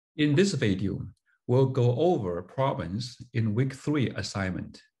In this video, we'll go over problems in week 3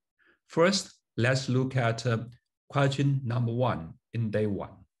 assignment. First, let's look at question number 1 in day 1.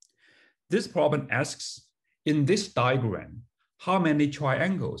 This problem asks, in this diagram, how many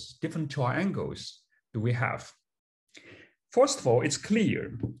triangles, different triangles, do we have? First of all, it's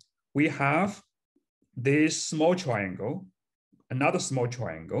clear. We have this small triangle, another small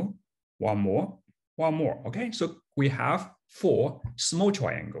triangle, one more, okay? So we have 4 small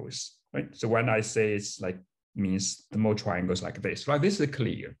triangles, right? So when I say it's like, means the more triangles like this, right? This is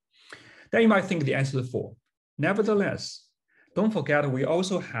clear. Then you might think the answer is 4. Nevertheless, don't forget we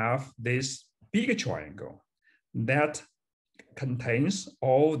also have this big triangle that contains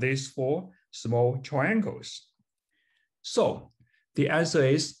all these 4 small triangles. So the answer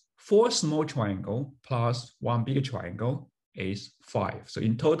is 4 small triangle plus 1 big triangle is 5. So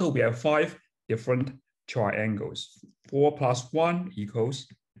in total, we have 5 different triangles. 4 plus 1 equals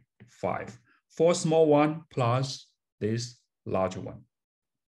 5. 4 small one plus this large one.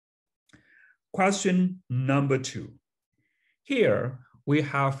 Question number 2. Here we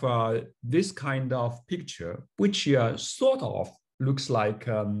have this kind of picture, which sort of looks like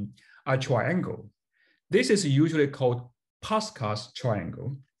a triangle. This is usually called Pascal's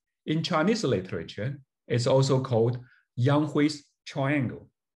triangle. In Chinese literature, it's also called Yang Hui's triangle.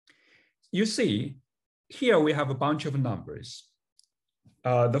 You see, here we have a bunch of numbers.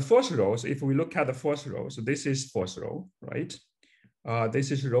 The first row, so if we look at the first row, so this is first row, right?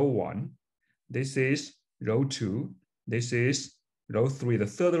 This is row 1. This is row 2. This is row 3, the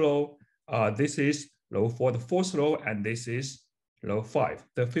third row. This is row 4, the fourth row, and this is row 5,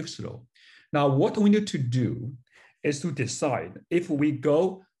 the fifth row. Now, what we need to do is to decide if we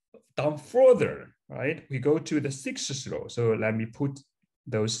go down further, right? We go to the 6th row. So let me put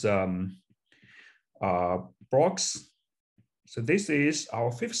those blocks. So this is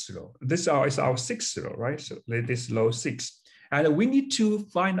our 5th row. This is our 6th row, right? So this is row 6. And we need to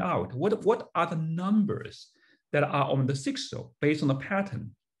find out what are the numbers that are on the 6th row based on the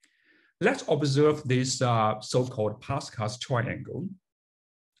pattern. Let's observe this so-called Pascal's triangle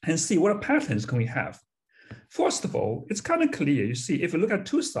and see what patterns can we have. First of all, it's kind of clear. You see, if you look at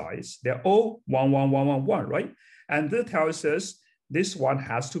 2 sides, they're all 1, 1, 1, 1, 1, right? And that tells us this one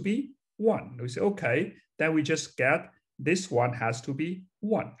has to be 1. We say, okay, then we just get this one has to be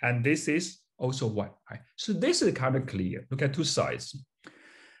 1. And this is also 1, right? So this is kind of clear. Look at 2 sides.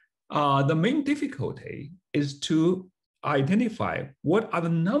 The main difficulty is to identify what are the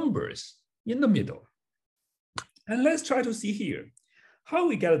numbers in the middle. And let's try to see here. How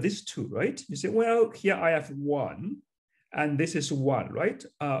we get this 2, right? You say, well, here I have 1, and this is 1, right?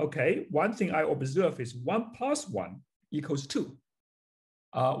 Okay, one thing I observe is 1 plus 1 equals 2.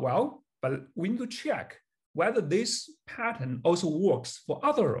 Well, but we need to check whether this pattern also works for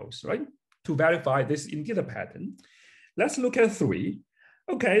other rows, right? To verify this indeed pattern. Let's look at 3.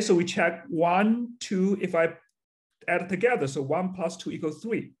 Okay, so we check 1, 2, if I add together, so 1 plus 2 equals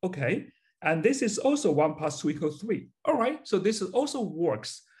 3. Okay. And this is also 1 plus 2 equals 3. All right, so this also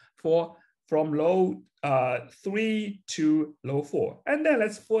works from row 3 to row 4. And then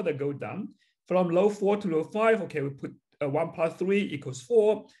let's further go down. From row 4 to row 5, okay, we put 1 plus 3 equals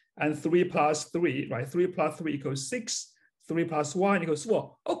 4, and 3 plus 3, right? 3 plus 3 equals 6, 3 plus 1 equals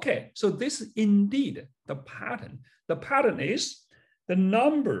 4. Okay, so this is indeed the pattern. The pattern is the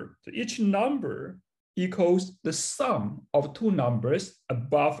number, so each number equals the sum of 2 numbers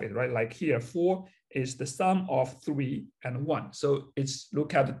above it, right? Like here, 4 is the sum of 3 and 1. So it's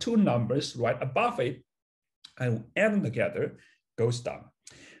look at the 2 numbers right above it and add them together, goes down.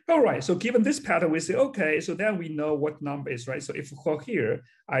 All right, so given this pattern, we say, okay, so then we know what number is, right? So if for here,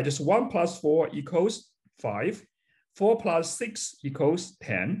 I just 1 plus 4 equals 5, 4 plus 6 equals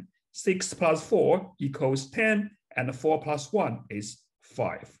 10, 6 plus 4 equals 10, and 4 plus 1 is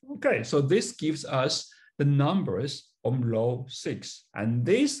 5. Okay, so this gives us the numbers on row 6. And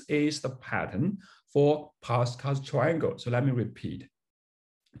this is the pattern for Pascal's triangle. So let me repeat.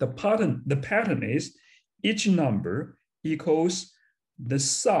 The pattern is each number equals the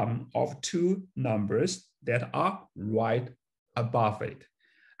sum of 2 numbers that are right above it.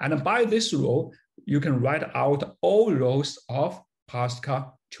 And by this rule, you can write out all rows of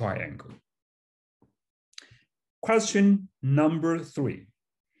Pascal triangle. Question number 3.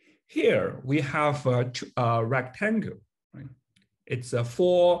 Here we have a rectangle, right? It's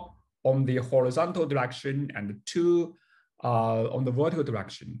 4 on the horizontal direction and 2 on the vertical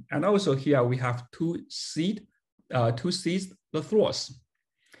direction. And also here we have 2 seats, the throws.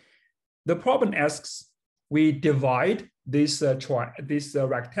 The problem asks, we divide this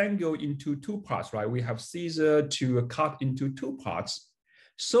rectangle into 2 parts, right? We have scissors to cut into 2 parts.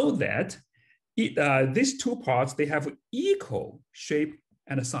 so that these two parts, they have equal shape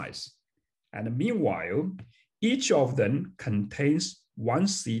and size. And meanwhile, each of them contains one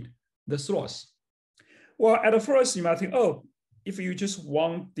seed, the sloth. Well, at first you might think, oh, if you just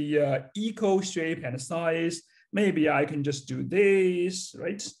want the equal shape and size, maybe I can just do this,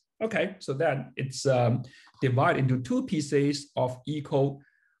 right? Okay, so then it's divided into two pieces of equal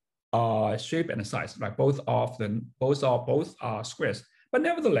shape and size, right? Both are squares. But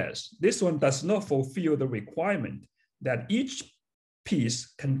nevertheless, this one does not fulfill the requirement that each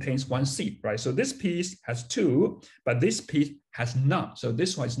piece contains one seed, right? So this piece has two, but this piece has none. So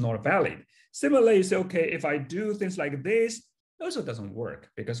this one is not valid. Similarly, you say, okay, if I do things like this, it also doesn't work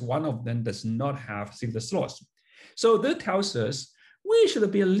because one of them does not have the sloth. So that tells us we should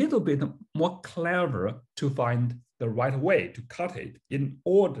be a little bit more clever to find the right way to cut it in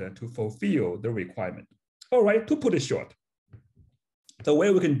order to fulfill the requirement. All right, to put it short, the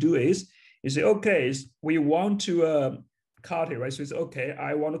way we can do is say, okay, we want to cut it, right? So it's okay,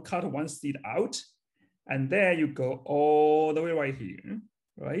 I want to cut one seed out, and then you go all the way right here,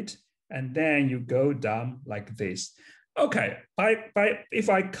 right? And then you go down like this. Okay, if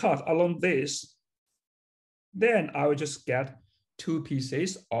I cut along this, then I will just get two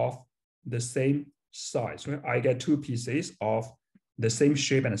pieces of the same size. Right? I get two pieces of the same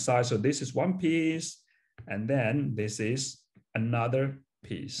shape and size. So this is one piece, and then this is another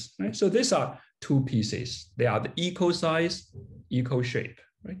piece. Right? So these are two pieces. They are the equal size, equal shape.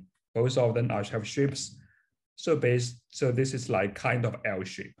 Right? Both of them have shapes. So this is like kind of L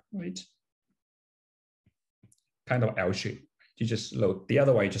shape, right? Kind of L shape. You just load the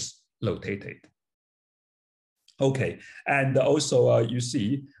other way, just rotate it. Okay, and also you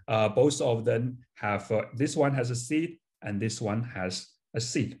see both of them have, this one has a seed and this one has a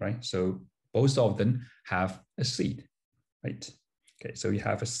seed, right? So both of them have a seed, right? Okay, so you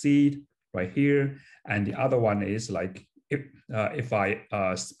have a seed right here, and the other one is like, if I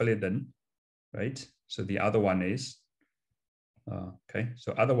split them, right? So the other one is, okay,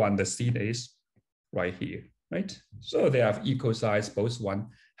 so other one, the seed is right here, right? So they have equal size, both one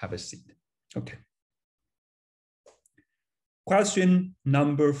have a seed, okay. Question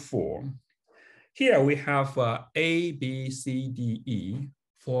number 4. Here we have A, B, C, D, E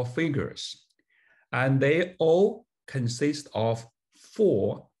 4 figures, and they all consist of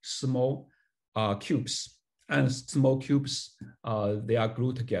 4 small cubes. And small cubes, they are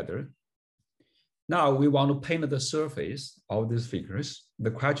glued together. Now we want to paint the surface of these figures.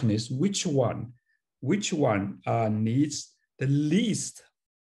 The question is which one needs the least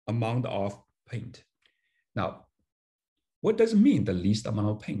amount of paint? Now, what does it mean, the least amount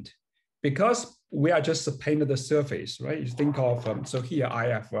of paint? Because we are just painted the surface, right? You think of, so here I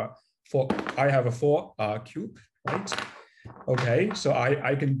have a 4 cube, right? Okay, so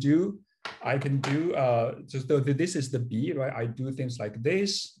I can do, so this is the B, right? I do things like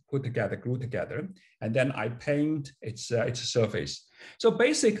this, put together, glue together, and then I paint its surface. So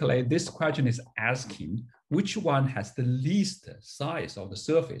basically, this question is asking which one has the least size of the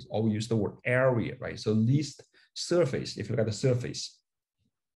surface, or we use the word area, right? So least surface, if you look at the surface.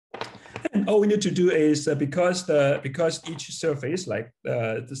 And all we need to do is because each surface, like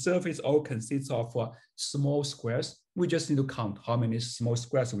the surface all consists of small squares, we just need to count how many small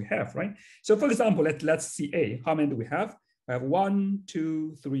squares we have, right? So for example, let's see A. How many do we have? We have 1,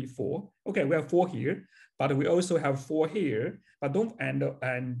 2, 3, 4. Okay, we have 4 here, but we also have 4 here. But don't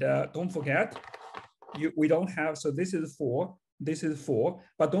forget, we don't have. So this is 4. This is 4,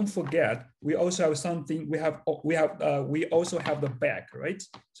 but don't forget, we also have something. We also have the back, right?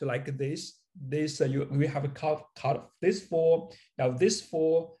 So like this, we have a cut this 4, you have this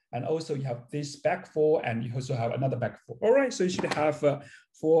 4, and also you have this back 4, and you also have another back 4. All right, so you should have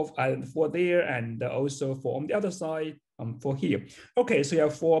 4 and 4 there, and also 4 on the other side, 4 here. Okay, so you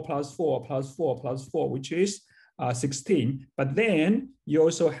have 4 plus 4 plus 4 plus 4, which is 16. But then you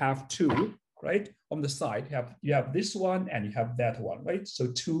also have 2. Right on the side, you have this one and you have that one, right? So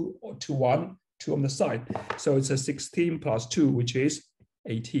 2 on the side. So it's a 16 plus 2, which is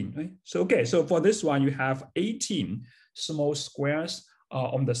 18, right? So okay, so for this one, you have 18 small squares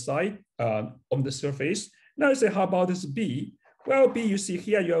on the side, on the surface. Now you say, how about this B? Well, B, you see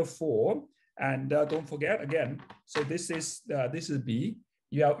here you have 4, and don't forget again. So this is B.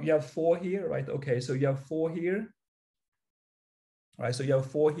 You have 4 here, right? Okay, so you have 4 here, right? So you have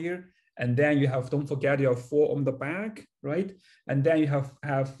 4 here. And then you have, don't forget, you have 4 on the back, right? And then you have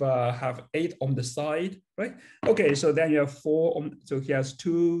 8 on the side, right? Okay, so then you have 4 on, so here's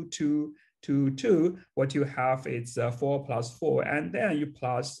 2, 2, 2, 2. What you have is 4 plus 4, and then you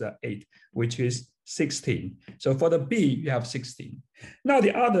plus 8, which is 16. So for the B, you have 16. Now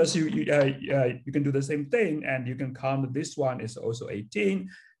the others, you can do the same thing, and you can count this one is also 18,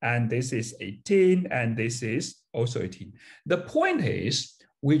 and this is 18, and this is also 18. The point is,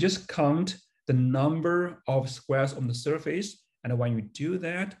 we just count the number of squares on the surface, and when you do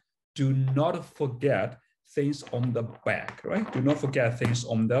that, do not forget things on the back, right? Do not forget things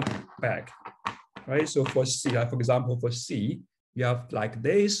on the back, right? So for C, for example, for C, you have like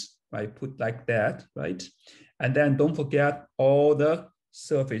this, right? Put like that, right? And then don't forget all the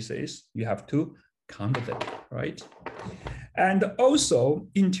surfaces. You have to count them, right? And also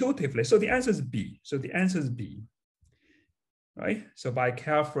intuitively, so the answer is B. So the answer is B, right? So by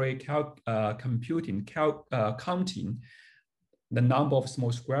carefully counting the number of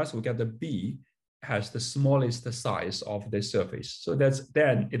small squares, we get the B has the smallest size of the surface. So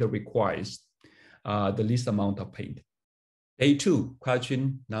then it requires the least amount of paint. A2,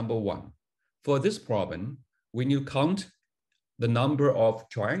 question number 1. For this problem, we need to count the number of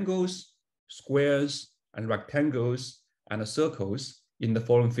triangles, squares, and rectangles and circles in the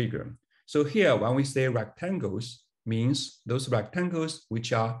following figure. So here, when we say rectangles, means those rectangles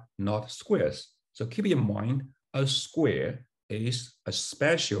which are not squares. So keep in mind, a square is a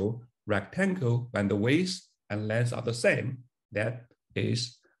special rectangle when the width and length are the same. That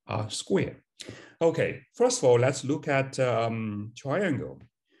is a square. Okay, first of all, let's look at triangle.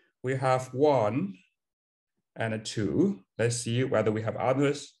 We have 1 and 2. Let's see whether we have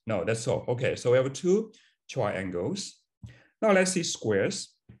others. No, that's all. Okay, so we have 2 triangles. Now let's see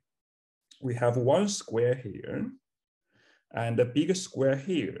squares. We have 1 square here and a bigger square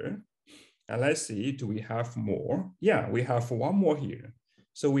here. And let's see, do we have more? Yeah, we have 1 more here.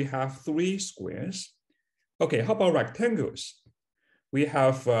 So we have 3 squares. Okay, how about rectangles? We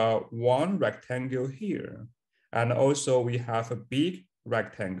have 1 rectangle here. And also we have a big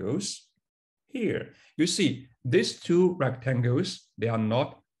rectangles here. You see, these 2 rectangles, they are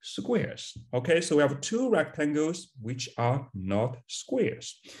not squares. Okay, so we have 2 rectangles which are not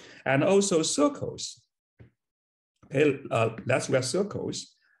squares. And also circles. Okay, let's look at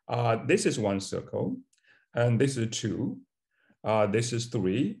circles. This is 1 circle, and this is 2. This is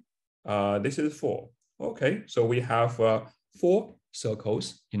 3. This is 4. Okay, so we have 4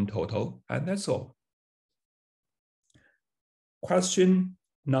 circles in total, and that's all. Question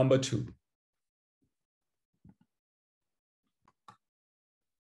number 2.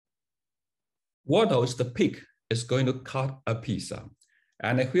 What else the pig is going to cut a pizza?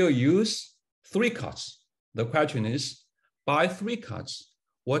 And he'll use 3 cuts. The question is, by 3 cuts,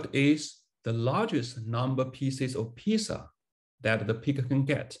 what is the largest number of pieces of pizza that the pig can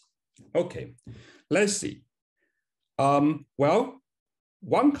get? Okay, let's see. Well,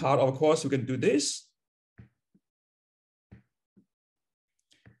 1 cut, of course, we can do this.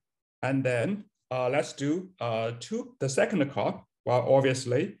 And then let's do the second cut. Well,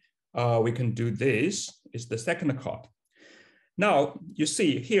 obviously, we can do this, is the second cut. Now, you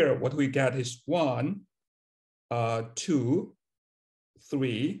see here, what we get is 1, 2,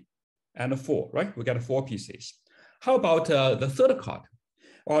 3, and 4, right? We got 4 pieces. How about the third cut?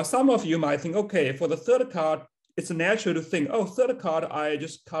 Well, some of you might think, okay, for the third cut, it's natural to think, oh, third cut, I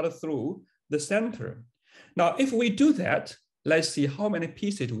just cut through the center. Now, if we do that, let's see how many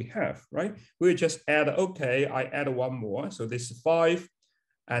pieces we have, right? We just add, okay, I add 1 more. So this is 5,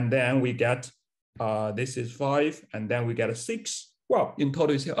 and then we get, this is 5, and then we get 6. Well, in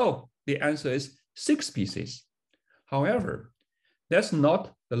total, you say, oh, the answer is 6 pieces. However, that's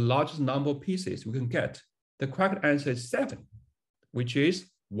not the largest number of pieces we can get. The correct answer is 7, which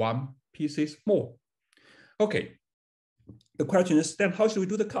is 1 piece more. Okay, the question is then how should we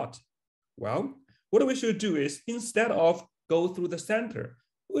do the cut? Well, what we should do is instead of go through the center,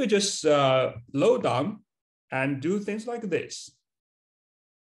 we just low down and do things like this.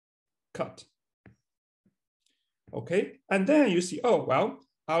 Cut. Okay, and then you see, oh, well,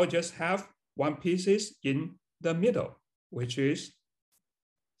 I'll just have 1 piece in the middle, which is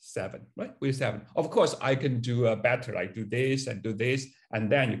 7, right? With 7. Of course, I can do better, like do this,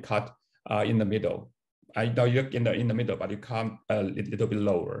 and then you cut in the middle. I know you're in the middle, but you come a little bit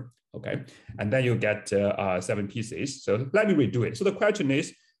lower, okay? And then you get 7 pieces. So let me redo it. So the question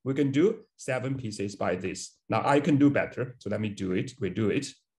is, we can do 7 pieces by this. Now I can do better, so let me do it, redo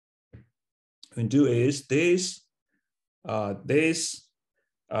it. We do is this,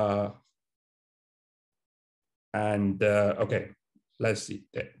 and okay, let's see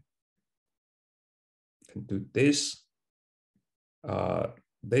that. Can do this,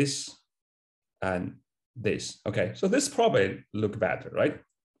 this, and this. Okay, so this probably look better, right?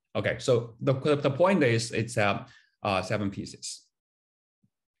 Okay, so the point is it's 7 pieces.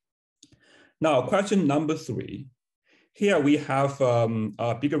 Now, question number 3. Here we have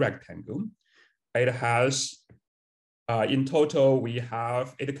a bigger rectangle. It has, in total,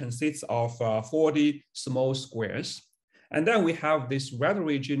 it consists of 40 small squares. And then we have this red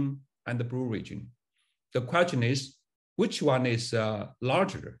region and the blue region. The question is, which one is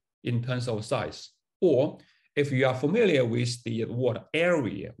larger in terms of size? Or if you are familiar with the word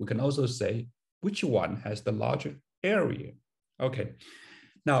area, we can also say which one has the larger area. Okay,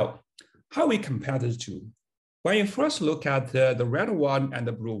 now how we compare the two? When you first look at the red one and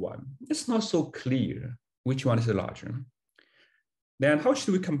the blue one, it's not so clear which one is larger. Then how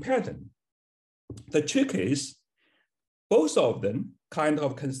should we compare them? The trick is both of them kind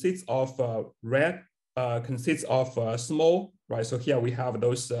of consists of small, right? So here we have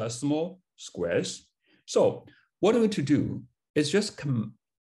those small squares. So what we need to do is just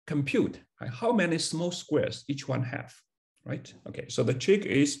compute how many small squares each one have, right? Okay, so the trick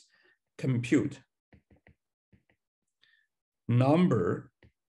is compute number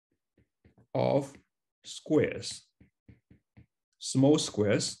of squares, small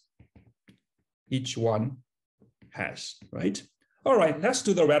squares each one has, right? All right, let's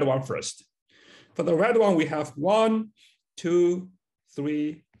do the red one first. For the red one, we have 1, 2,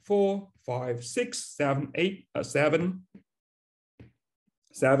 3, 4, 5, 6, 7, 8,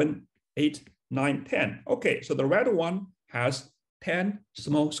 9, 10. Okay, so the red one has 10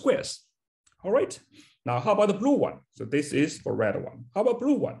 small squares. All right, now how about the blue one? So this is for red one. How about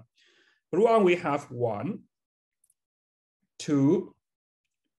blue one? Blue one, we have 1, 2,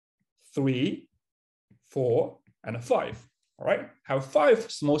 3, 4, and 5. All right, have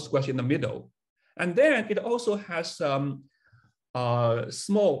 5 small squares in the middle. And then it also has some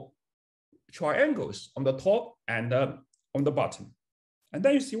small triangles on the top and on the bottom. And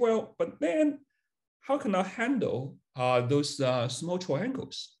then you see, well, but then how can I handle those small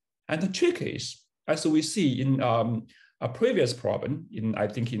triangles? And the trick is, as we see in a previous problem, I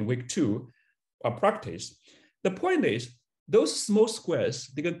think in week 2 practice, the point is those small squares,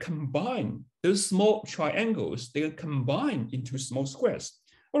 they can combine, those small triangles, they can combine into small squares.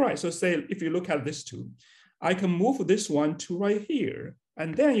 All right, so say if you look at this two, I can move this one to right here.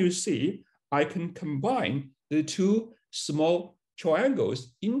 And then you see, I can combine the 2 small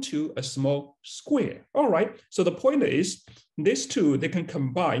triangles into a small square. All right, so the point is, these 2, they can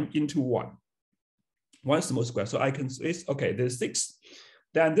combine into one small square. So I can say, okay, there's 6.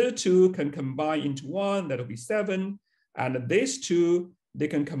 Then the 2 can combine into 1, that'll be 7. And these 2, they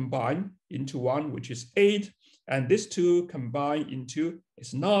can combine into 1, which is 8. And these 2 combine into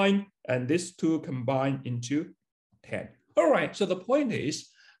is 9. And these 2 combine into 10. All right, so the point is,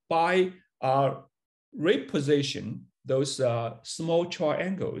 by reposition those small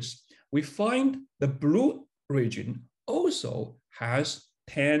triangles, we find the blue region also has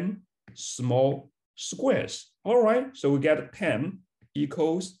 10 small squares. All right, so we get 10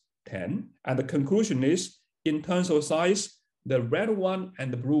 equals 10. And the conclusion is, in terms of size, the red one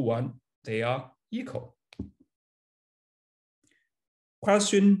and the blue one, they are equal.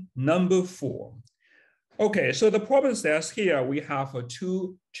 Question number 4. Okay, so the problem says here we have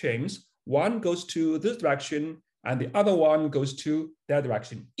 2 chains. One goes to this direction and the other one goes to that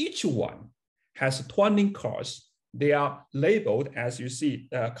direction. Each one has 20 cars. They are labeled as you see,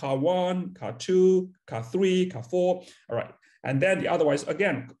 car 1, car 2, car 3, car 4. All right, and then the other one is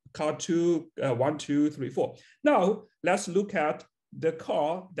again, car 2, 1, 2, 3, 4. Now let's look at the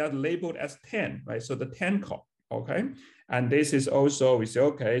car that labeled as 10, right? So the 10 car, okay? And this is also, we say,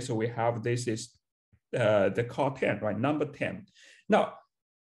 okay, so we have, this is the car 10, right? Number 10. Now,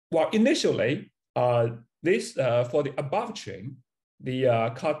 well, initially, this for the above chain,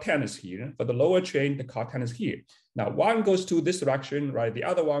 the car 10 is here. For the lower chain, the car 10 is here. Now, one goes to this direction, right? The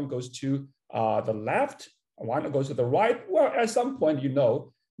other one goes to the left. One goes to the right. Well, at some point, you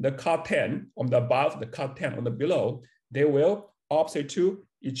know, the car 10 on the above, the car 10 on the below, they will opposite to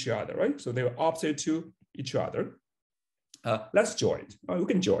each other, right? So they will opposite to each other. Let's draw it. We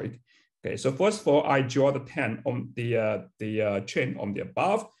can draw it. Okay, so first of all, I draw the 10 on the chain on the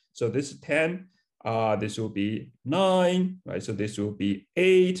above. So this is 10. This will be 9, right? So this will be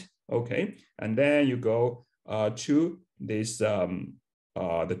 8. Okay, and then you go to this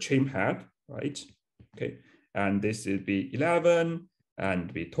the chain head, right? Okay, and this will be 11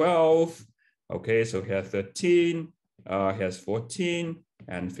 and be 12. Okay, so here's 13, here's 14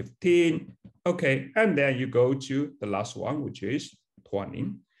 and 15. Okay, and then you go to the last one, which is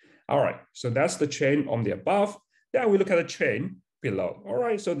 20. All right, so that's the chain on the above. Then we look at the chain below. All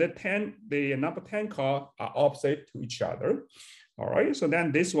right, so the number 10 car are opposite to each other. All right, so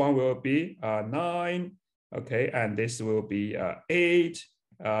then this one will be 9. Okay, and this will be 8.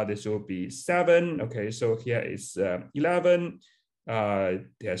 This will be 7. Okay, so here is 11.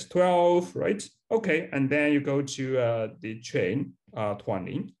 There's 12, right? Okay, and then you go to the chain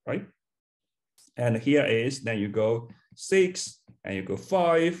 20, right? And here is, then you go 6, and you go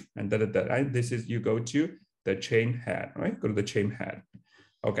 5, and right? This is, you go to the chain head, right? Go to the chain head.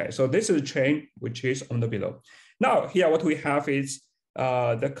 Okay, so this is a chain which is on the below. Now, here what we have is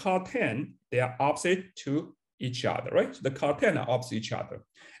the card 10, they are opposite to each other, right? So the card 10 are opposite each other.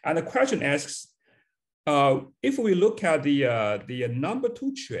 And the question asks, if we look at the number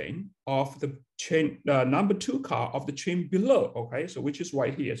 2 chain of the chain, number 2 card of the chain below, okay, so which is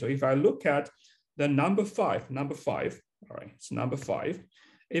right here. So if I look at the number 5, all right, it's number 5.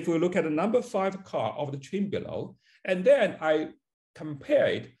 If we look at the number 5 card of the chain below, and then I compare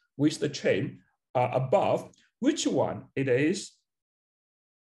it with the chain above, which one it is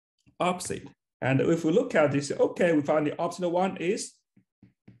opposite. And if we look at this, okay, we find the opposite one is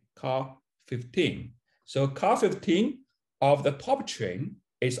card 15. So card 15 of the top chain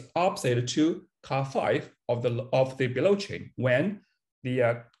is opposite to card 5 of the below chain, when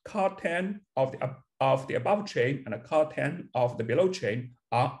the card 10 of the above chain and the card 10 of the below chain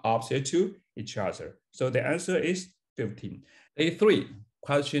are opposite to each other. So the answer is 15. A3,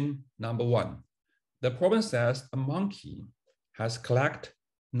 question number 1. The problem says a monkey has collected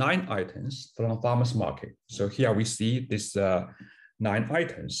 9 items from a farmer's market. So here we see this 9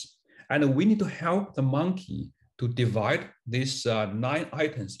 items. And we need to help the monkey to divide these 9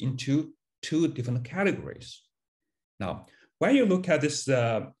 items into 2 different categories. Now, when you look at this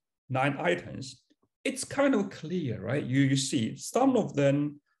 9 items, it's kind of clear, right? You see some of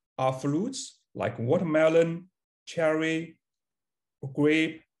them are fruits like watermelon, cherry,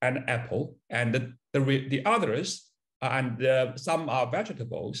 grape, and apple. And the others, and some are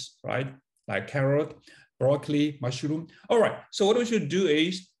vegetables, right? Like carrot, broccoli, mushroom. All right, so what we should do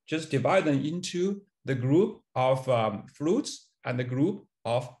is just divide them into the group of fruits and the group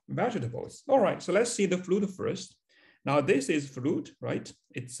of vegetables. All right, so let's see the fruit first. Now this is fruit, right?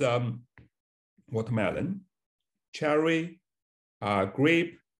 It's watermelon, cherry,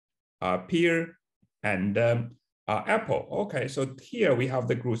 grape, pear, and apple. Okay, so here we have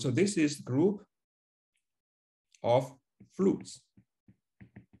the group. So this is group of fruits.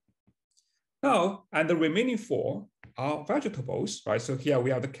 Now, and the remaining 4 are vegetables, right? So here we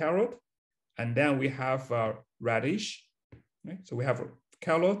have the carrot, and then we have radish. Right? So we have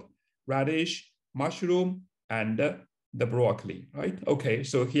carrot, radish, mushroom, and the broccoli, right? Okay,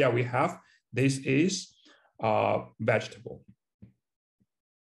 so here we have, this is vegetables.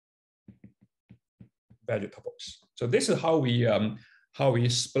 So this is how we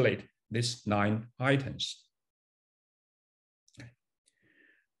split these 9 items.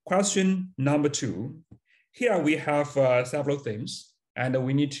 Question number 2. Here we have several things, and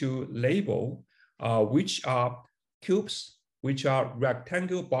we need to label which are cubes, which are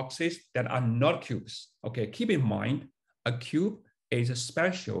rectangle boxes that are not cubes. Okay, keep in mind, a cube is a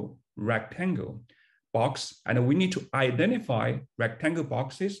special rectangle box, and we need to identify rectangle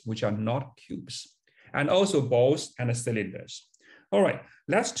boxes which are not cubes, and also balls and cylinders. All right,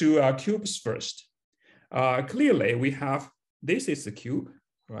 let's do cubes first. Clearly, we have, this is a cube,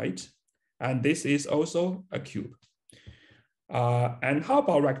 right? And this is also a cube. And how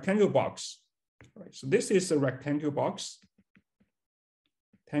about rectangle box? Right, so this is a rectangle box,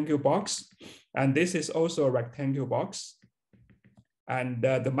 and this is also a rectangle box. And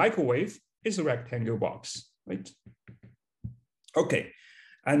the microwave is a rectangle box, right? Okay,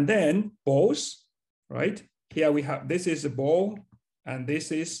 and then balls, right? Here we have, this is a ball, and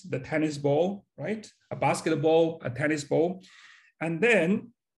this is the tennis ball, right? A basketball, a tennis ball. And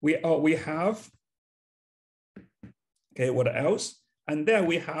then we have, okay, what else? And then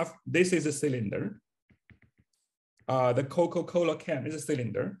we have, this is a cylinder. The Coca-Cola can is a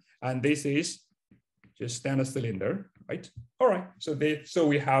cylinder, and this is just standard cylinder, right? All right, so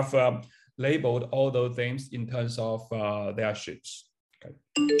we have labeled all those things in terms of their shapes. Okay.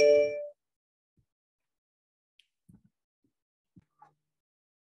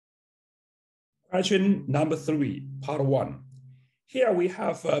 Question number 3, part 1. Here we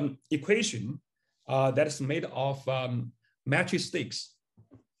have equation that is made of matchsticks.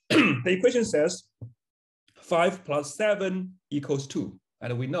 The equation says 5 plus 7 equals 2.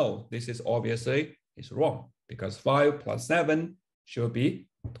 And we know this is obviously is wrong, because 5 plus 7 should be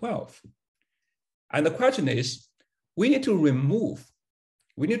 12. And the question is, we need to move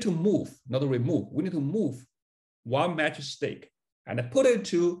one matchstick and put it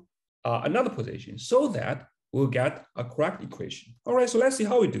to another position so that we'll get a correct equation. All right, so let's see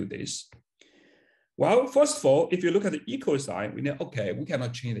how we do this. Well, first of all, if you look at the equal sign, we know, okay, we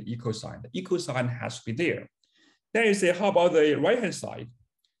cannot change the equal sign. The equal sign has to be there. Then you say, how about the right-hand side?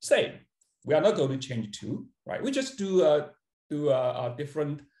 Say, we are not going to change 2, right? We just do a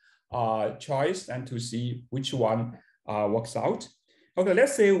different choice and to see which one works out. Okay,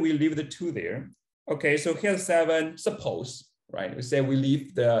 let's say we leave the 2 there. Okay, so here's 7, suppose, right? We say we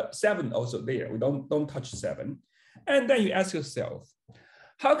leave the 7 also there. We don't touch 7. And then you ask yourself,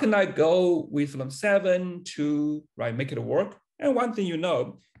 how can I go with from 7 to, right, make it work? And one thing you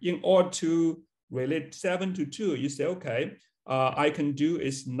know, in order to relate 7 to 2, you say, okay, I can do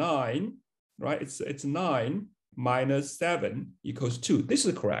is 9, right? It's 9 minus 7 equals 2. This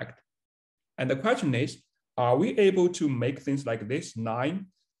is correct. And the question is, are we able to make things like this, 9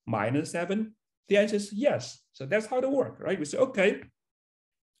 minus 7? The answer is yes. So that's how it works, right? We say, okay,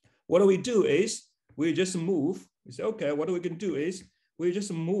 what do we do is we just move. We say, okay, what we can do is we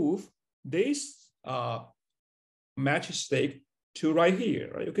just move this matchstick to right here,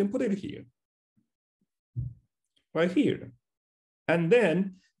 right? You can put it here, right here. And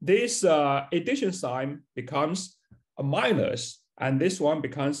then this addition sign becomes a minus, and this one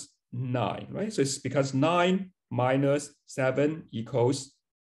becomes 9, right? So it's because 9 minus 7 equals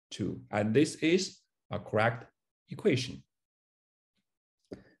 2. And this is a correct equation.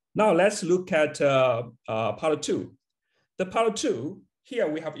 Now let's look at part 2. The part 2, here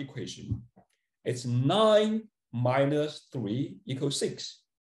we have equation. It's 9 minus 3 equals 6.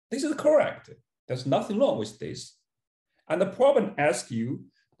 This is correct. There's nothing wrong with this. And the problem asks you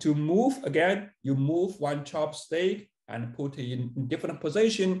to move again. You move one chopstick and put it in different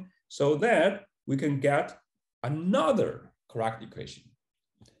position so that we can get another correct equation.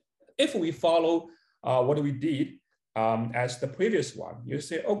 If we follow what we did as the previous one, you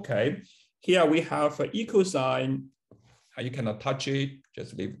say, okay, here we have an equal sign. You cannot touch it,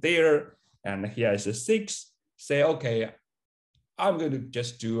 just leave it there. And here is a 6. Say, okay, I'm going to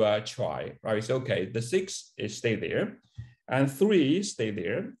just do a try, right? So, okay, the 6 is stay there and 3 stay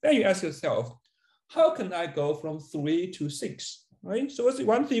there. Then you ask yourself, how can I go from 3 to 6, right? So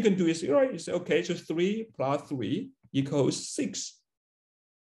one thing you can do is, right, you say, okay, so 3 plus 3 equals 6.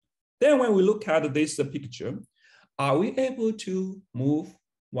 Then when we look at this picture, are we able to move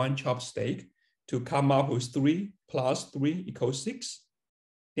one chopstick to come up with 3 plus 3 equals 6?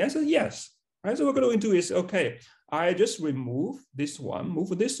 The answer is yes. Right, so what we're going to do is, okay, I just remove this one,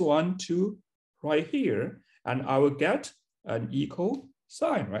 move this one to right here, and I will get an equal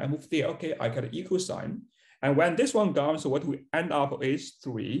sign, right? I move there, okay, I get an equal sign. And when this one comes, so what we end up is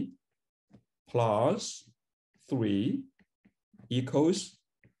 3 plus 3 equals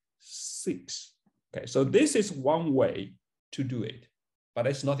 6. Okay, so this is one way to do it, but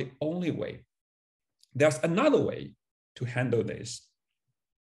it's not the only way. There's another way to handle this.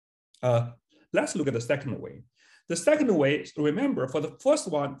 Let's look at the second way. The second way, remember, for the first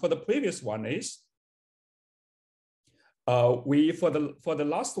one, for the previous one is, for the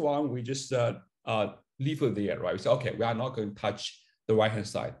last one, we just leave it there, right? We say, okay, we are not going to touch the right-hand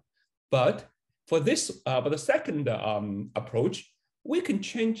side. But for this, for the second approach, we can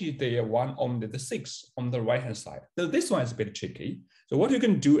change the one on the 6 on the right-hand side. So this one is a bit tricky. So what you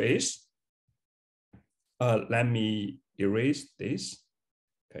can do is, let me erase this.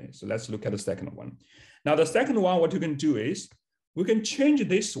 Okay, so let's look at the second one. Now the second one, what you can do is, we can change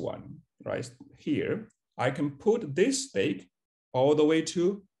this one, right here. I can put this stick all the way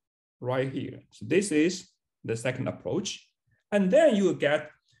to right here. So this is the second approach. And then you will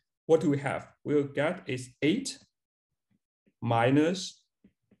get, what do we have? We'll get is 8 minus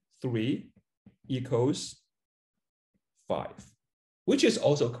 3 equals 5, which is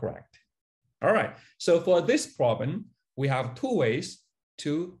also correct. All right, so for this problem, we have 2 ways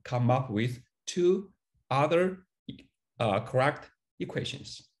to come up with 2 other correct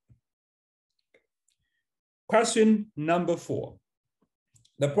equations. Question number 4.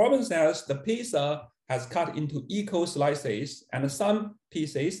 The problem says the pizza has cut into equal slices and some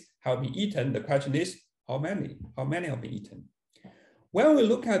pieces have been eaten. The question is, how many? How many have been eaten? When we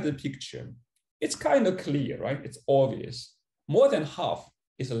look at the picture, it's kind of clear, right? It's obvious. More than half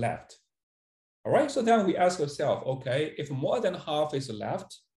is left. All right, so then we ask ourselves, okay, if more than half is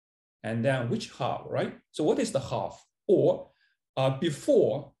left, and then which half, right? So what is the half? Or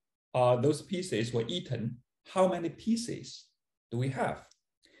before those pieces were eaten, how many pieces do we have?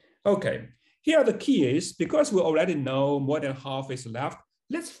 Okay, here the key is, because we already know more than half is left,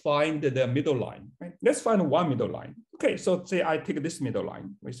 let's find the middle line, right? Let's find one middle line. Okay, so say I take this middle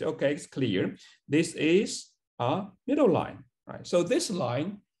line. We say, okay, it's clear. This is a middle line, right? So this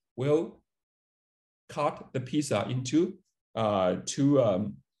line will cut the pizza into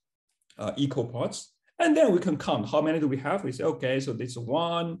 2 equal parts. And then we can count how many do we have. We say, okay, so this is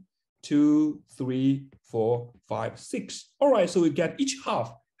 1, 2, 3, 4, 5, 6. All right, so we get each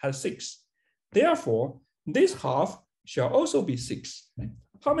half has 6. Therefore, this half shall also be 6.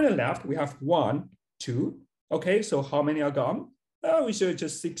 How many left? We have 1, 2. Okay, so how many are gone? We should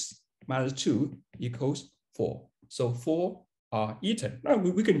just 6 minus 2 equals 4. So 4 are eaten. Now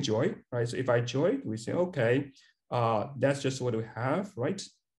we can join, right? So if I join, we say, okay, that's just what we have, right?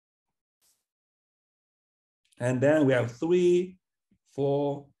 And then we have 3,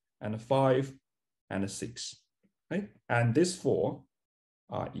 4, and 5, and 6, right? And these 4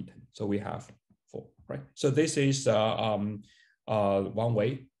 are eaten. So we have 4, right? So this is one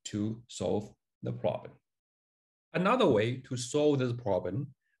way to solve the problem. Another way to solve this problem,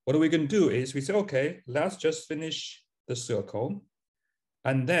 what we can do is we say, okay, let's just finish the circle.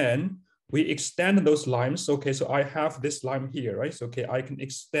 And then we extend those lines. Okay, so I have this line here, right? So, okay, I can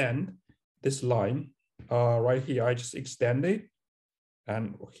extend this line right here. I just extend it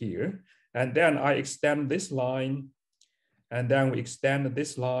and here. And then I extend this line. And then we extend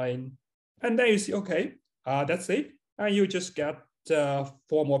this line. And then you see, okay, that's it. And you just get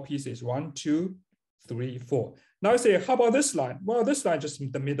 4 more pieces. 1, 2, 3, 4. Now I say, how about this line? Well, this line is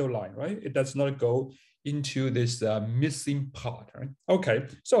just the middle line, right? It does not go into this missing part, right? Okay,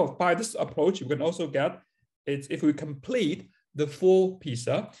 so by this approach, you can also get, it's if we complete the full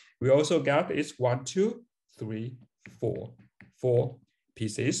pizza, we also get is 1, 2, 3, 4. 4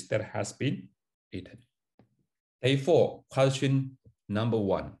 pieces that has been eaten. A4, question number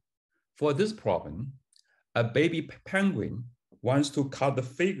 1. For this problem, a baby penguin wants to cut the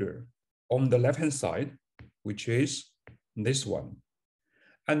figure on the left-hand side, which is this one.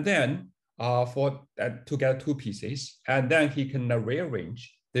 And then to get 2 pieces, and then he can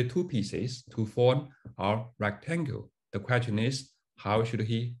rearrange the 2 pieces to form a rectangle. The question is, how should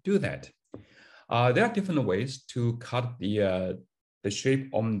he do that? There are different ways to cut the shape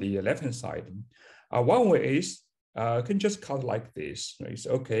on the left-hand side. One way is can just cut like this. Right?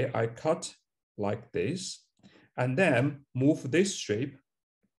 So, okay, I cut like this, and then move this shape,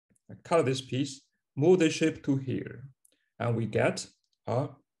 cut this piece, move the shape to here, and we get a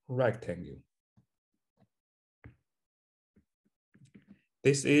rectangle.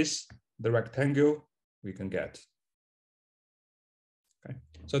 This is the rectangle we can get. Okay,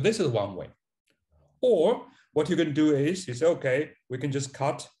 so this is one way. Or what you can do is you say, okay, we can just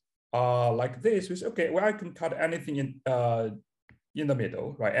cut like this. We say, okay, well, I can cut anything in the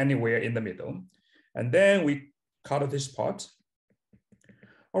middle, right? Anywhere in the middle, and then we cut this part.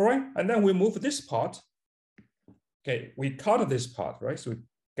 All right, and then we move this part. Okay, we cut this part, right? So we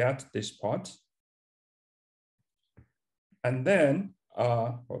get this part. And then,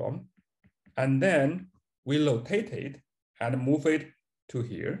 hold on. And then we rotate it and move it to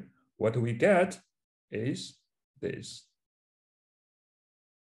here. What we get is this.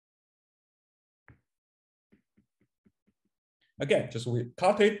 Again, just we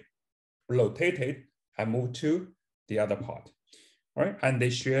cut it, rotate it, and move to the other part. All right, and they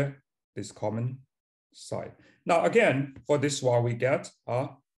share this common side. Now, again, for this one, we get a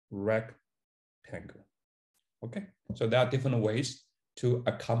rectangle. Okay, so there are different ways to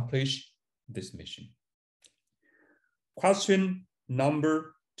accomplish this mission. Question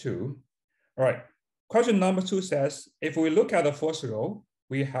number 2. All right, question number 2 says, if we look at the first row,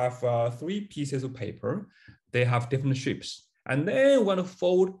 we have 3 pieces of paper. They have different shapes. And then we want to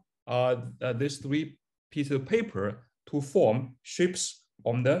fold these 3 pieces of paper to form shapes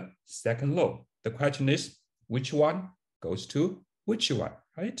on the second row. The question is, which one goes to which one,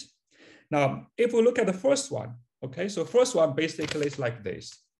 right? Now, if we look at the first one, okay, so first one basically is like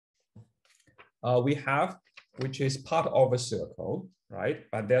this. We have, which is part of a circle, right?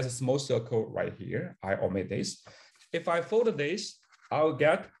 But there's a small circle right here. I omit this. If I fold this, I'll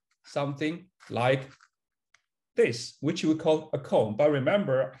get something like this, which we call a cone. But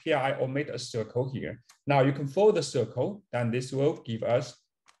remember, here I omit a circle here. Now you can fold the circle, and this will give us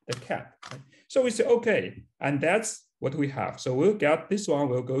the cap. Right? So we say, okay, and that's what we have. So we'll get this one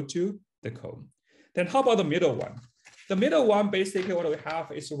will go to the cone. Then how about the middle one? The middle one, basically what we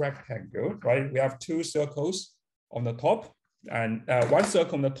have is a rectangle, right? We have 2 circles on the top, and 1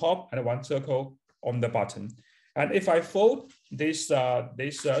 circle on the top and 1 circle on the bottom. And if I fold this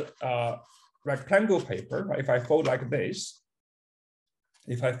rectangle paper, right? If I fold like this,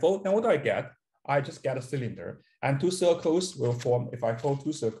 if I fold, then what do I get? I just get a cylinder, and 2 circles will form. If I fold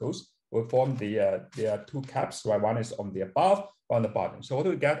 2 circles, will form the 2 caps, right? One is on the above, one on the bottom. So what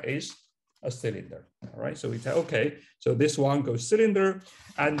we get is a cylinder. All right. So we say, okay, so this one goes cylinder,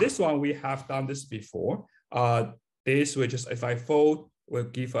 and this one we have done this before. This will just, if I fold, will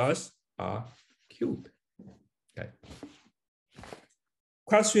give us a cube. Okay.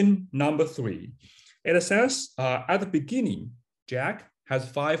 Question number 3. It says at the beginning, Jack has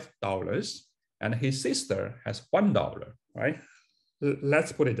 $5 and his sister has $1, right?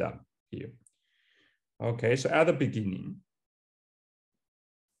 Let's put it down here. Okay, so at the beginning,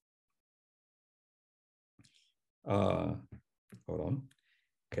 hold on.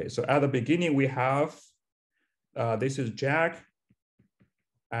 Okay, so at the beginning we have, this is Jack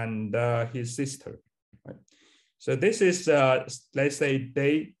and his sister, right? So this is, let's say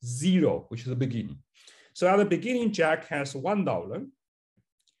day 0, which is the beginning. So at the beginning, Jack has $1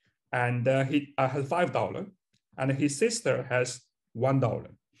 and he has $5 and his sister has $1.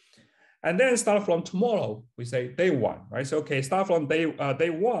 And then start from tomorrow, we say day 1, right? So, okay, start from day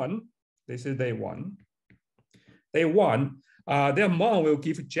 1, this is day 1. Day 1, their mom will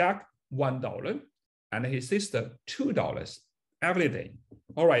give Jack $1 and his sister $2 every day.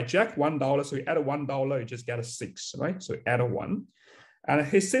 All right, Jack $1, so you add $1, you just get a 6, right? So add a 1. And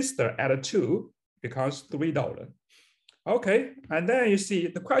his sister add a 2, becomes $3. Okay, and then you see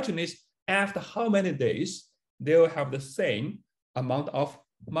the question is, after how many days they'll have the same amount of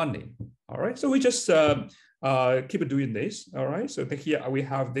money? All right, so we just keep doing this. All right, so here we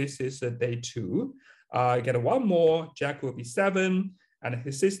have, this is day 2. Get 1 more, Jack will be 7, and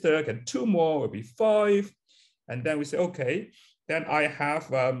his sister get 2 more, will be 5. And then we say, okay, then I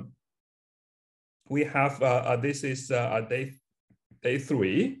have, we have, this is day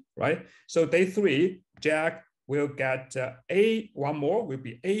 3, right? So day 3, Jack will get 8, 1 more will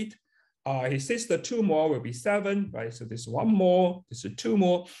be 8. His sister 2 more will be 7, right? So this 1 more, this is 2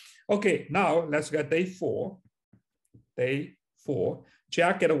 more. Okay, now let's get day 4. Day 4,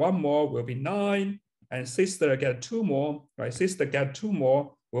 Jack get 1 more will be 9, and sister get 2 more, right? Sister get 2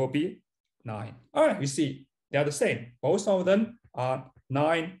 more will be 9. All right, you see, they're the same. Both of them are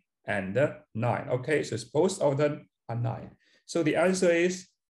 9 and 9. Okay, so both of them are 9. So the answer is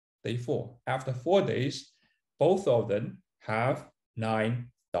day 4. After 4 days, both of them have $9.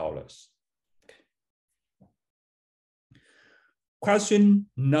 Okay. Question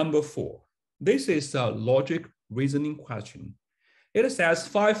number 4. This is a logic reasoning question. It says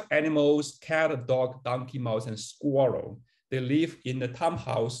 5 animals, cat, dog, donkey, mouse, and squirrel. They live in the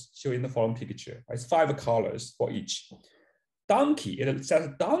townhouse shown in the following picture. It's 5 colors for each. Donkey, it says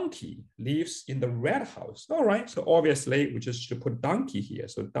donkey lives in the red house. All right, so obviously we just should put donkey here.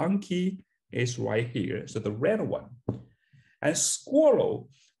 So donkey is right here, so the red one. And squirrel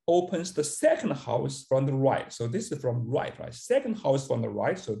opens the second house from the right. So this is from right, right? Second house from the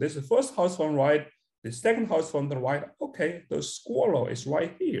right. So this is the first house from right, the second house from the right. Okay, the squirrel is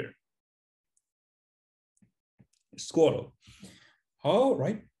right here. Squirrel. All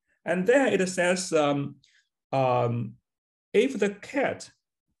right. And then it says, if the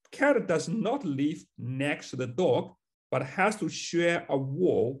cat does not live next to the dog, but has to share a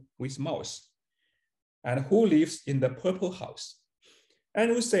wall with mouse, and who lives in the purple house?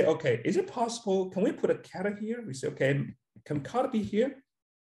 And we say, okay, is it possible? Can we put a cat here? We say, okay, can cat be here?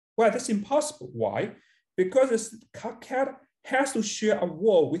 Well, that's impossible. Why? Because this cat has to share a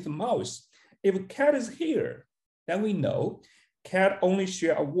wall with mouse. If cat is here, then we know cat only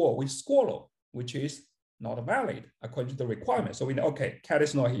share a wall with squirrel, which is not valid according to the requirement. So we know, okay, cat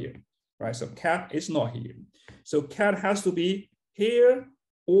is not here, right? So cat is not here. So cat has to be here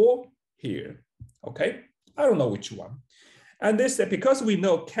or here, okay? I don't know which one. And this, because we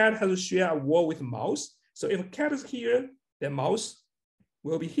know cat has to share a wall with mouse. So if cat is here, then mouse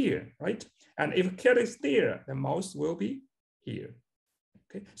will be here, right? And if cat is there, then mouse will be here,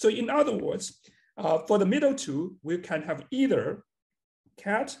 okay? So in other words, for the middle two, we can have either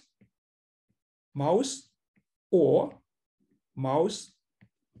cat, mouse, or mouse,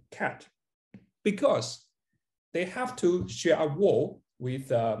 cat, because they have to share a wall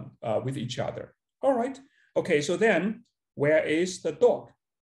with each other. All right. Okay. So then, where is the dog?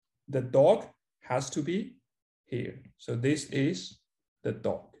 The dog has to be here. So this is the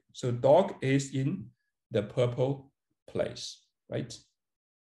dog. So dog is in the purple place, right?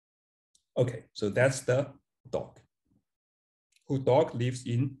 Okay. So that's the dog. Who dog lives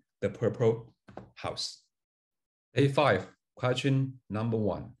in the purple house. Day 5, question number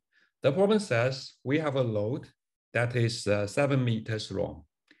 1. The problem says we have a load that is 7 meters long.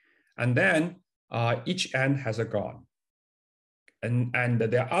 And then each end has a guard. And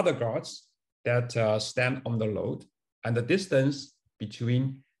there are other guards that stand on the load. And the distance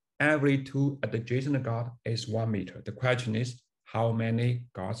between every 2 adjacent guard is 1 meter. The question is, how many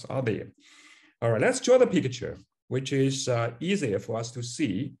guards are there? All right, let's draw the picture, which is easier for us to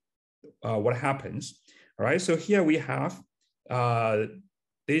see what happens. All right, so here we have,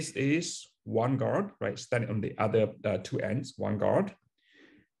 this is one guard, right? Standing on the other two ends, one guard.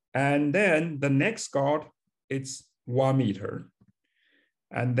 And then the next guard, it's 1 meter.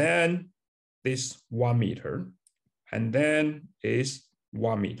 And then this 1 meter. And then is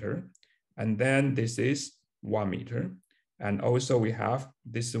 1 meter. And then this is 1 meter. And also we have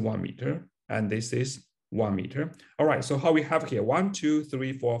this is 1 meter. And this is 1 meter. All right, so how we have here, 1, 2,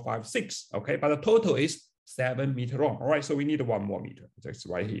 3, 4, 5, 6. Okay, but the total is 7 meters long. All right, so we need 1 more meter. That's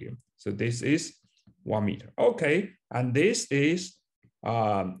right here. So this is 1 meter. Okay, and this is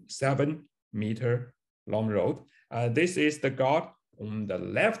 7 meter long road. This is the guard on the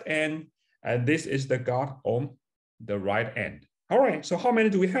left end, and this is the guard on the right end. All right, so how many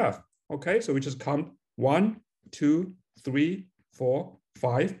do we have? Okay, so we just count 1, 2, 3, 4,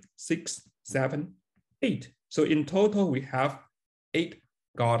 5, 6, 7, 8. So in total, we have 8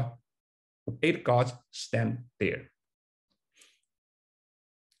 guards stand there.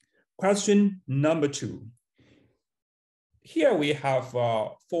 Question number 2. Here we have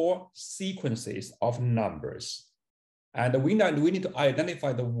 4 sequences of numbers. And we need to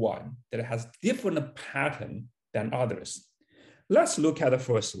identify the one that has different pattern than others. Let's look at the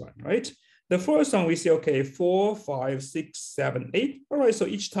first one, right? The first one we see, okay, 4, 5, 6, 7, 8. All right, so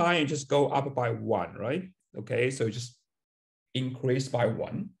each time you just go up by 1, right? Okay, so just increase by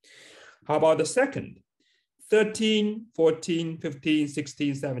 1. How about the second? 13, 14, 15,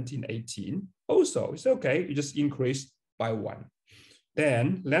 16, 17, 18. Also, it's okay, you just increase by 1.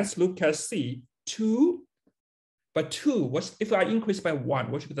 Then let's look at C, 2. But 2, if I increase by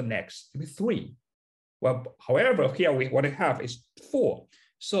 1, what should be the next? It will be 3. Well, however, here what I have is 4.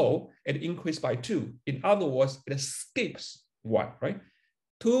 So it increased by 2. In other words, it skips 1, right?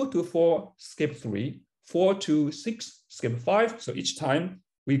 2 to 4, skip 3. 4 to 6, skip 5. So each time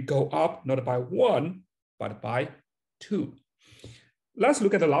we go up, not by 1, but by 2. Let's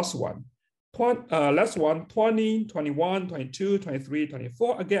look at the last one. Last one, 20, 21, 22, 23,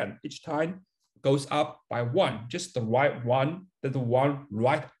 24. Again, each time goes up by 1, just the right one, the one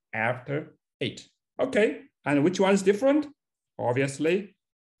right after 8. Okay, and which one is different? Obviously,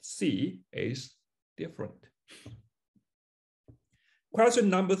 C is different. Question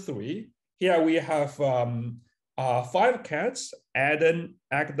number 3. Here we have 5 cats, Adam,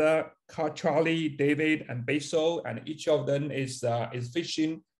 Agatha, Charlie, David, and Basil, and each of them is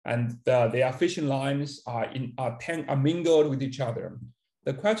fishing, and their fishing lines are mingled with each other.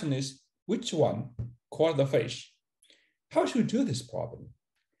 The question is, which one caught the fish? How should we do this problem?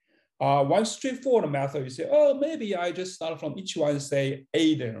 One straightforward method, you say, oh, maybe I just start from each one and say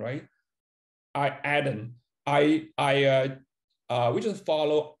Aiden, right? We just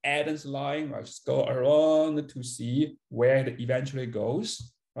follow Adam's line. I just go around to see where it eventually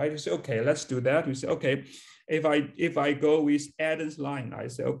goes, right? You say, okay, let's do that. You say, okay, if I go with Adam's line, I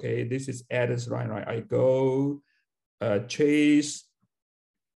say, okay, this is Adam's line, right? I go chase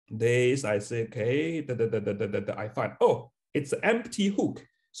this. I say, okay, I find, oh, it's an empty hook.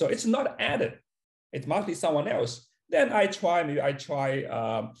 So it's not Adam. It must be someone else. Then maybe I try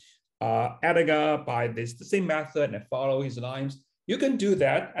Adaga by the same method and follow his lines. You can do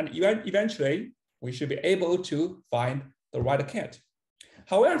that, and eventually we should be able to find the right cat.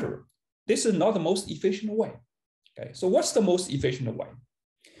 However, this is not the most efficient way. Okay, so what's the most efficient way?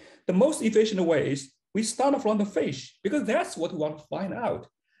 The most efficient way is we start from the fish, because that's what we want to find out,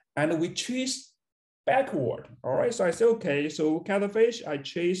 and we chase backward. All right, so I say, okay, so catfish, I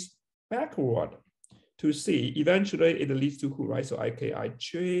chase backward to see. Eventually, it leads to who, right? So I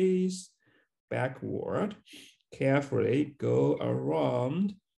chase backward, carefully go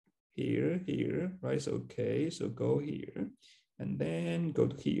around here, right? So okay, so go here, and then go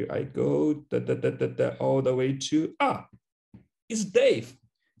to here. I go all the way to it's Dave.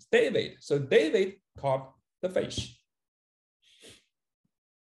 It's David. So David caught the fish.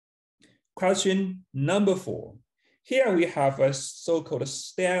 Question number 4. Here we have a so-called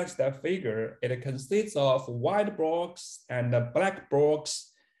step figure. It consists of white blocks and black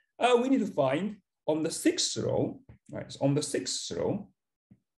blocks. We need to find on the 6th row, right? So on the 6th row,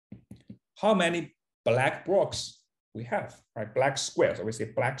 how many black blocks we have, right? Black squares, or we say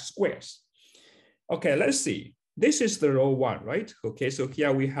black squares. Okay, let's see. This is the row 1, right? Okay, so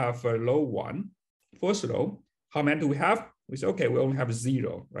here we have row 1, first row. How many do we have? We say, okay, we only have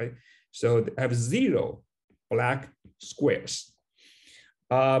 0, right? So I have 0 black squares.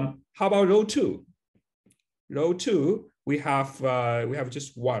 How about row 2? Row 2, we have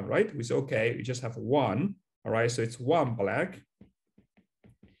just 1, right? We say, okay, we just have 1. All right, so it's 1 black.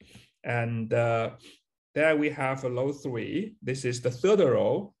 And there we have a row 3. This is the 3rd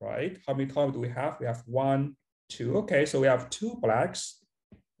row, right? How many columns do we have? We have 1, 2. Okay, so we have 2 blacks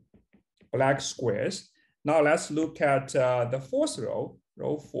black squares. Now let's look at the fourth row,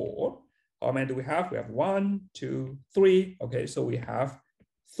 row 4. How many do we have? We have 1, 2, 3. Okay, so we have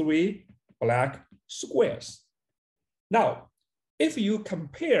 3 black squares. Now, if you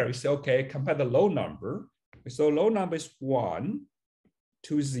compare, you say, okay, compare the low number. So low number is 1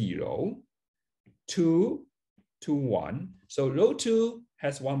 to 0, 2 to 1. So row 2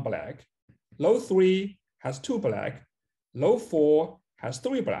 has 1 black. Row 3 has 2 black. Row 4 has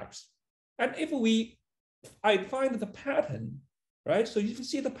 3 blacks. And if I find the pattern, right? So you can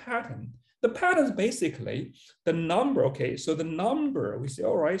see the pattern. The pattern is basically the number, okay? So the number, we say,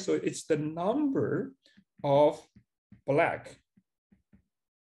 all right, so it's the number of black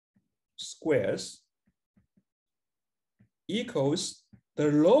squares equals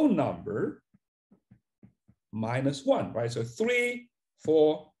the row number minus 1, right? So 3,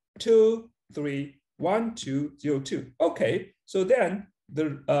 4, 2, 3, 1, 2, 0, 2. Okay, so then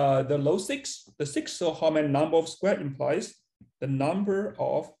the row 6, the 6, so how many number of square implies the number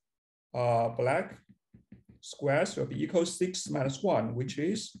of black squares will be equal 6 minus 1, which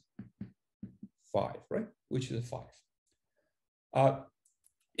is 5, right? Which is 5.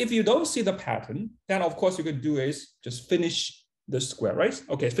 If you don't see the pattern, then of course you can do is just finish the square, right?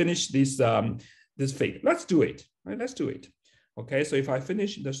 Okay, finish this this figure. Let's do it, right? Let's do it. Okay, so if I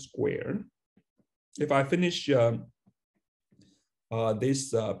finish the square, if I finish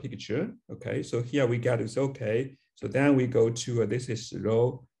this picture, okay, so here we get is okay. So then we go to this is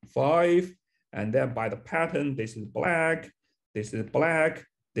row 5, and then by the pattern, this is black, this is black,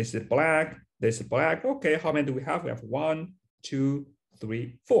 this is black, this is black. Okay, how many do we have? We have 1, 2,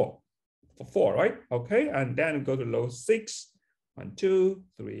 3, 4. For 4, right? Okay, and then we go to row 6. 1, 2,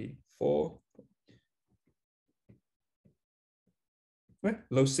 3, 4. Right?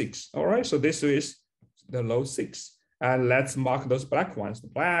 Row 6. All right, so this is the row 6. And let's mark those black ones.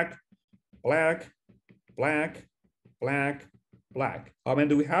 Black, black, black, black, black. How many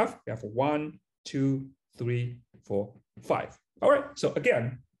do we have? We have 1, 2, 3, 4, 5. All right, so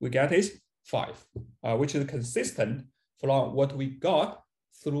again, we get is 5, which is consistent from what we got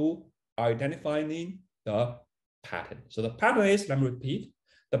through identifying the pattern. So the pattern is, let me repeat,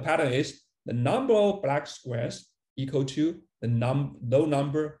 the pattern is the number of black squares equal to the low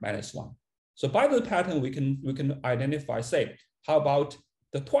number minus 1. So by the pattern, we can identify, say, how about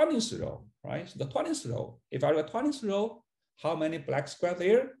the 20th row, right? So the 20th row, if I have a 20th row, how many black squares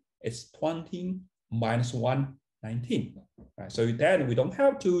there? It's 20 minus 1, 19. Right? So then we don't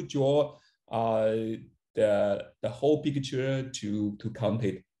have to draw the whole picture to count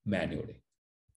it manually.